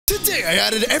day, I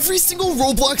added every single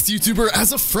Roblox YouTuber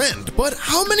as a friend, but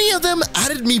how many of them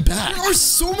added me back? There are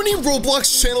so many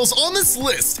Roblox channels on this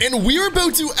list, and we are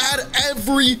about to add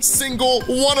every single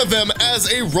one of them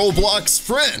as a Roblox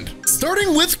friend.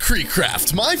 Starting with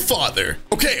Creekcraft, my father.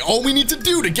 Okay, all we need to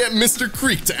do to get Mr.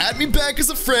 Creek to add me back as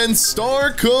a friend,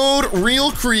 star code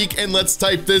RealCreek, and let's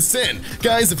type this in.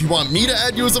 Guys, if you want me to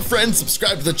add you as a friend,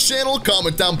 subscribe to the channel,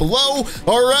 comment down below.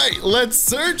 All right, let's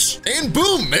search, and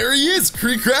boom, there he is,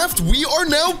 Creekcraft. We are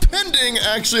now pending.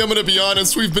 Actually, I'm gonna be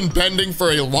honest, we've been pending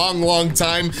for a long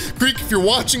time. Creek, if you're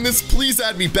watching this, please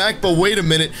add me back, but wait a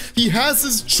minute, he has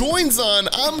his joins on.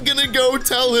 I'm gonna go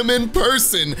tell him in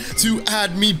person to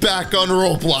add me back on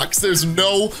Roblox. There's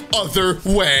no other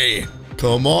way.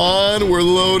 Come on, we're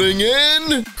loading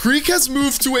in. Creek has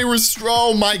moved to a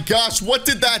oh my gosh, what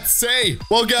did that say?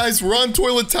 Well, guys, we're on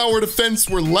Toilet Tower Defense.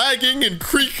 We're lagging, and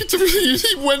Creek,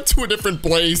 he went to a different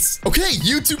place. Okay,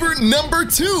 YouTuber number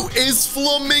 2 is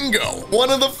Flamingo,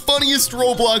 one of the funniest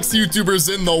Roblox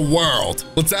YouTubers in the world.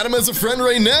 Let's add him as a friend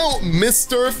right now,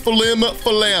 Mr.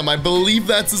 Flam. I believe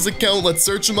that's his account. Let's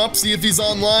search him up, see if he's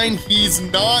online. He's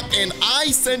not, and I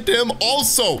sent him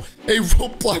also a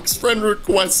Roblox friend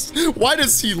request. Why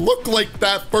does he look like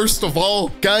that, first of all?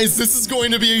 Guys, this is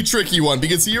going to be a tricky one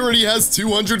because he already has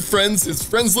 200 friends. His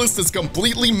friends list is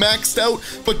completely maxed out.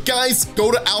 But guys,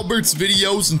 go to Albert's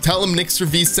videos and tell him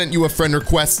NixterV sent you a friend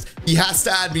request. He has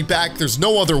to add me back. There's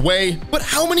no other way. But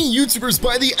how many YouTubers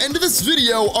by the end of this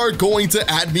video are going to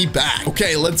add me back?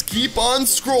 Okay, let's keep on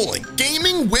scrolling.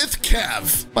 Gaming with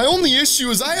Kev. My only issue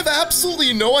is I have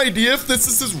absolutely no idea if this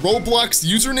is his Roblox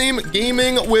username,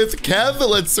 Gaming with Kev.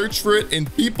 Let's search for it in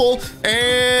people,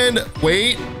 and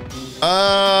wait,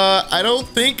 I don't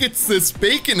think it's this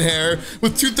bacon hair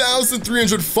with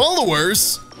 2,300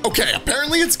 followers. Okay,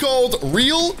 apparently it's called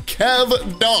Real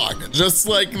Kev Dog, just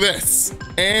like this,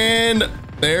 and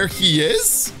there he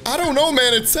is. I don't know,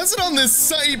 man. It says it on this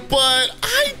site, but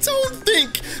I don't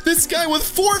think this guy with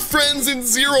 4 friends and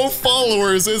 0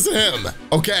 followers is him.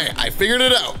 Okay, I figured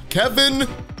it out. Kevin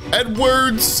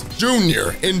Edwards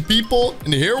Jr. in people,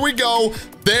 and here we go.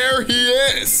 There he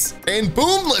is. And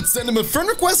boom, let's send him a friend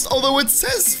request, although it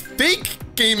says fake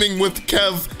gaming with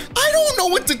Kev. I don't know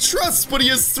what to trust, but he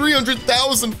has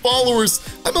 300,000 followers.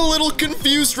 I'm a little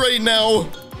confused right now.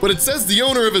 But it says the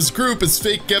owner of his group is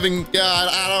fake Kevin. God,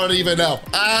 I don't even know.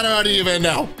 I don't even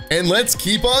know. And let's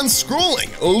keep on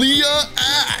scrolling. Leah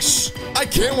Ash. I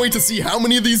can't wait to see how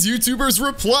many of these YouTubers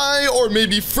reply or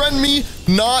maybe friend me.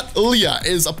 Not Leah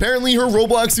is apparently her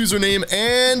Roblox username,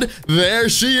 and there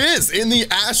she is in the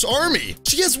Ash army.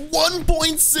 She has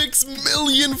 1.6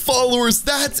 million followers.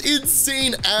 That's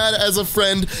insane. Add as a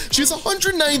friend. She has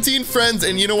 119 friends,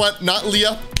 and you know what? Not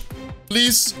Leah.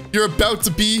 Please, you're about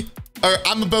to be, or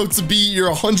I'm about to be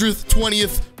your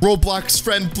 120th Roblox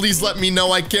friend. Please let me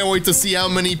know. I can't wait to see how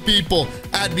many people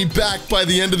add me back by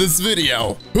the end of this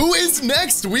video. Who is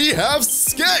next? We have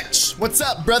Sketch. What's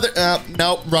up, brother?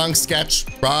 No, wrong Sketch.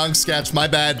 Wrong Sketch, my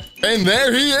bad. And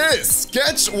there he is,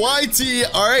 Sketch YT.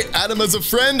 All right, add him as a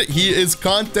friend. He is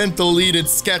content deleted.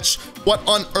 Sketch, what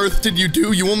on earth did you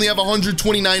do? You only have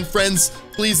 129 friends.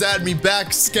 Please add me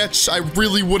back, Sketch. I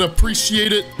really would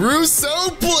appreciate it. Russo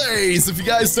Plays. If you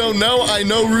guys don't know, I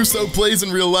know Russo Plays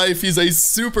in real life. He's a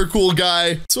super cool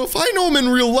guy. So if I know him in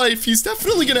real life, he's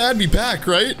definitely gonna add me back,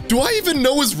 right? Do I even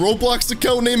know his Roblox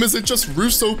account name? Is it just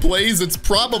Russo Plays? It's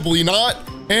probably not.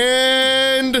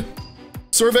 And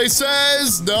survey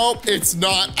says, nope, it's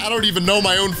not. I don't even know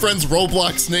my own friend's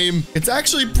Roblox name. It's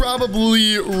actually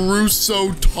probably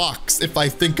Russo Talks, if I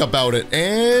think about it.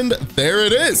 And there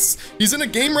it is. He's in a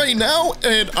game right now,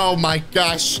 and oh my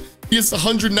gosh, he has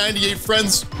 198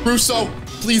 friends. Russo,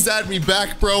 please add me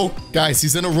back, bro. Guys,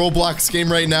 he's in a Roblox game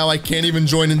right now. I can't even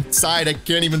join inside. I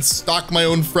can't even stalk my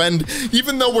own friend,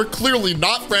 even though we're clearly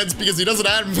not friends because he doesn't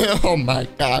add me. Oh my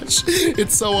gosh,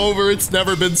 it's so over. It's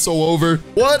never been so over.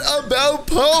 What about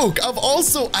Poke? I've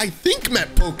also, I think,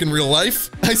 met Poke in real life.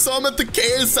 I saw him at the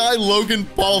KSI Logan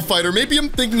Paul fight, or maybe I'm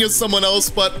thinking of someone else,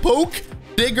 but Poke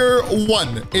Digger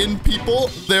 1 in people.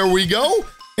 There we go.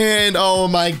 And oh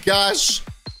my gosh,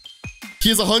 he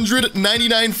has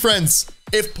 199 friends.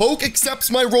 If Poke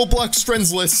accepts my Roblox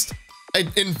friends list,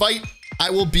 I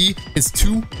will be his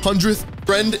 200th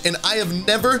friend, and I have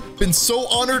never been so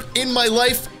honored in my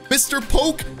life. Mr.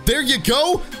 Poke, there you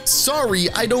go. Sorry,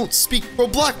 I don't speak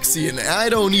Robloxian. I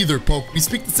don't either, Poke. We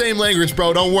speak the same language,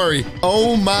 bro. Don't worry.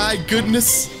 Oh my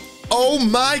goodness. Oh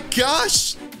my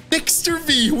gosh.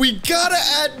 NixterV. We gotta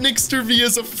add NixterV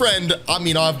as a friend. I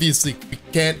mean, obviously, we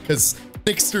can't because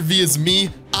NixterV is me,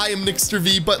 I am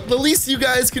Nixter but the least you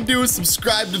guys can do is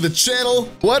subscribe to the channel.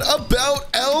 What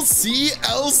about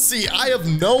LCLC? I have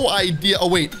no idea. Oh,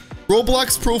 wait.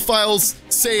 Roblox profiles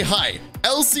say hi.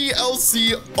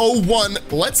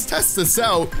 LCLC01. Let's test this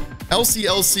out.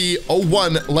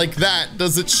 LCLC01 like that.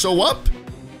 Does it show up?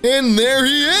 And there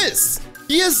he is.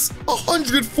 He has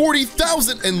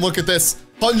 140,000. And look at this.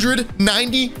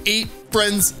 198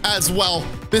 friends as well.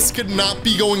 This could not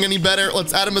be going any better.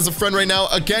 Let's add him as a friend right now.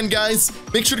 Again, guys,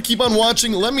 make sure to keep on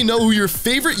watching. Let me know who your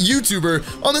favorite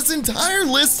YouTuber on this entire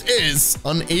list is.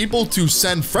 Unable to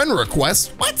send friend requests.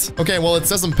 What? Okay, well, it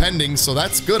says I'm pending, so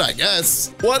that's good, I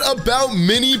guess. What about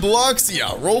Mini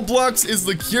Bloxia? Roblox is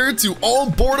the cure to all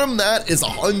boredom. That is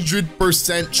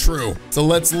 100% true. So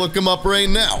let's look him up right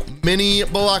now. Mini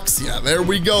Bloxia. There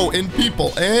we go in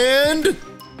people. And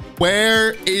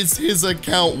where is his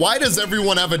account? Why does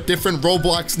everyone have a different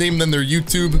Roblox name than their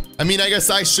YouTube? I mean, I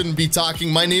guess I shouldn't be talking.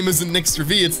 My name isn't Nixter,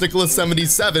 it's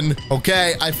Nicholas77.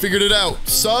 Okay, I figured it out.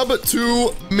 Sub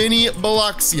to Mini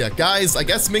Bloxia. Guys, I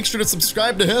guess make sure to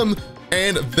subscribe to him.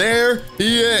 And there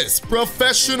he is,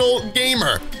 professional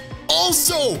gamer.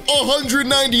 Also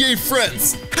 198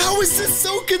 friends. How is this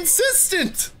so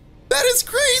consistent? That is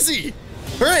crazy.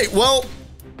 All right, well,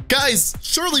 guys,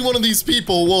 surely one of these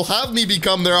people will have me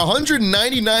become their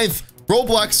 199th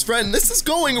Roblox friend. This is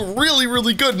going really,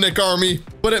 really good, Nick Army.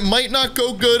 But it might not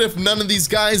go good if none of these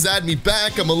guys add me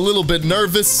back. I'm a little bit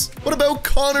nervous. What about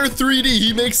Connor3D?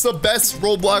 He makes the best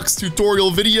Roblox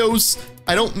tutorial videos.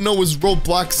 I don't know his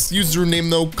Roblox username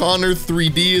though.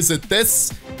 Connor3D, is it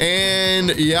this?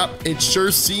 And yep, it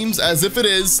sure seems as if it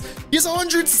is. He has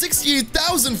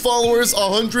 168,000 followers,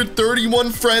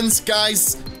 131 friends.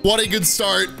 Guys, what a good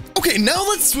start. Okay, now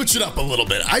let's switch it up a little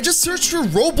bit. I just searched for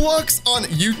Roblox on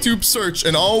YouTube search,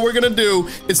 and all we're gonna do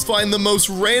is find the most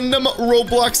random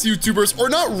Roblox YouTubers, or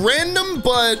not random,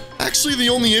 but actually the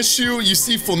only issue, you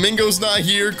see Flamingo's not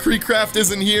here, Creecraft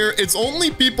isn't here. It's only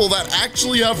people that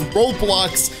actually have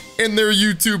Roblox in their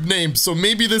YouTube name, so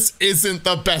maybe this isn't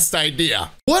the best idea.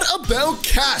 What about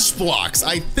Cash Blocks?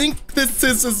 I think this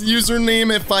is his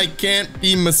username if I can't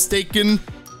be mistaken.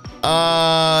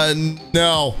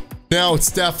 No,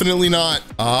 it's definitely not.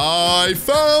 I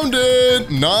found it.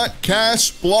 Not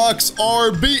Cash Blocks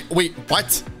RB. Wait,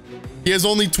 what? He has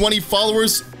only 20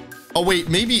 followers. Oh, wait,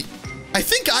 maybe. I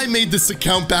think I made this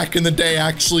account back in the day,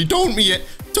 actually. Don't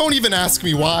even ask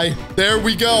me why. There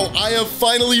we go. I have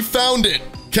finally found it.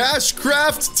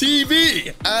 Cashcraft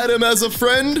TV. Add him as a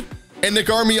friend. And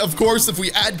Nick Army, of course, if we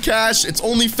add Cash, it's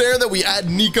only fair that we add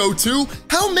Nico too.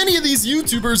 How many of these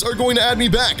YouTubers are going to add me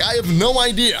back? I have no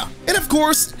idea. And of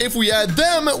course, if we add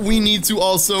them, we need to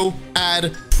also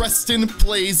add Preston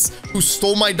Plays, who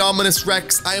stole my Dominus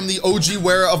Rex. I am the OG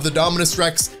wearer of the Dominus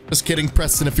Rex. Just kidding,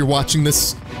 Preston, if you're watching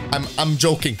this. I'm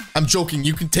joking. I'm joking.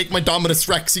 You can take my Dominus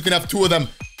Rex. You can have 2 of them.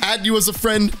 Add you as a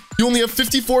friend. You only have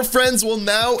 54 friends. Well,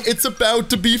 now it's about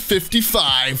to be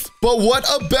 55. But what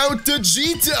about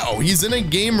Digito? He's in a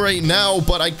game right now,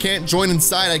 but I can't join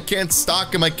inside. I can't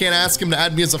stalk him. I can't ask him to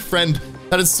add me as a friend.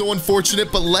 That is so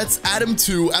unfortunate, but let's add him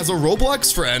too as a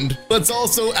Roblox friend. Let's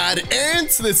also add Ant.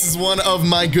 This is one of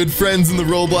my good friends in the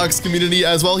Roblox community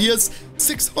as well. He has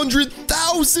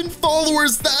 600,000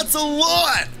 followers. That's a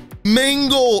lot.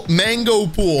 Mango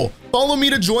Pool. Follow me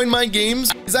to join my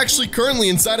games. He's actually currently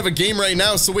inside of a game right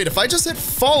now. So wait, if I just hit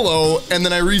follow and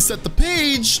then I reset the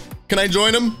page, can I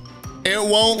join him? It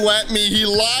won't let me. He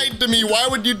lied to me. Why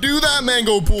would you do that,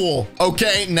 Mango Pool?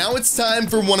 Okay, now it's time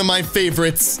for one of my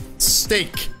favorites,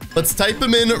 Steak. Let's type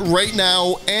him in right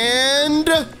now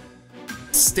and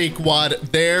Steak Wad.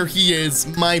 There he is,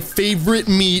 my favorite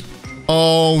meat.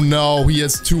 Oh no, he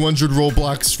has 200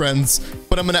 Roblox friends,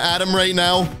 but I'm gonna add him right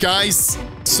now. Guys,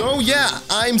 so yeah,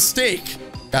 I'm Steak.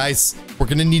 Guys, we're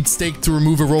gonna need Steak to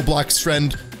remove a Roblox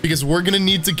friend because we're gonna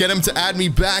need to get him to add me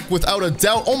back without a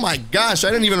doubt. Oh my gosh,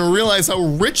 I didn't even realize how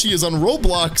rich he is on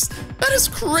Roblox. That is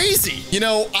crazy. You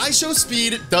know,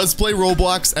 iShowSpeed does play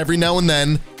Roblox every now and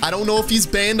then. I don't know if he's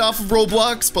banned off of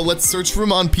Roblox, but let's search for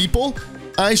him on people.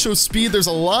 iShowSpeed, there's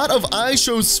a lot of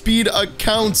iShowSpeed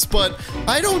accounts, but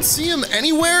I don't see him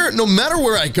anywhere, no matter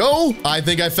where I go. I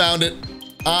think I found it.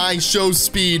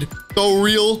 iShowSpeed, the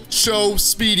real show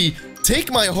speedy.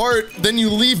 Take my heart, then you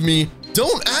leave me.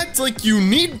 Don't act like you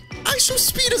need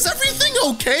iShowSpeed. Is everything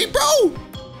okay, bro?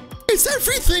 Is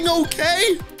everything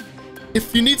okay?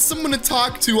 If you need someone to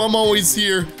talk to, I'm always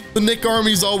here. The Nick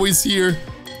Army's always here.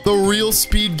 The real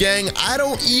Speed Gang. I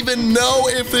don't even know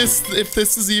if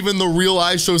this is even the real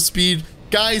iShowSpeed.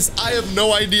 Guys, I have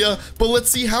no idea, but let's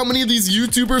see how many of these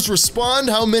YouTubers respond,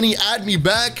 how many add me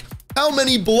back, how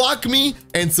many block me,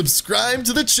 and subscribe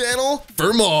to the channel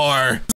for more.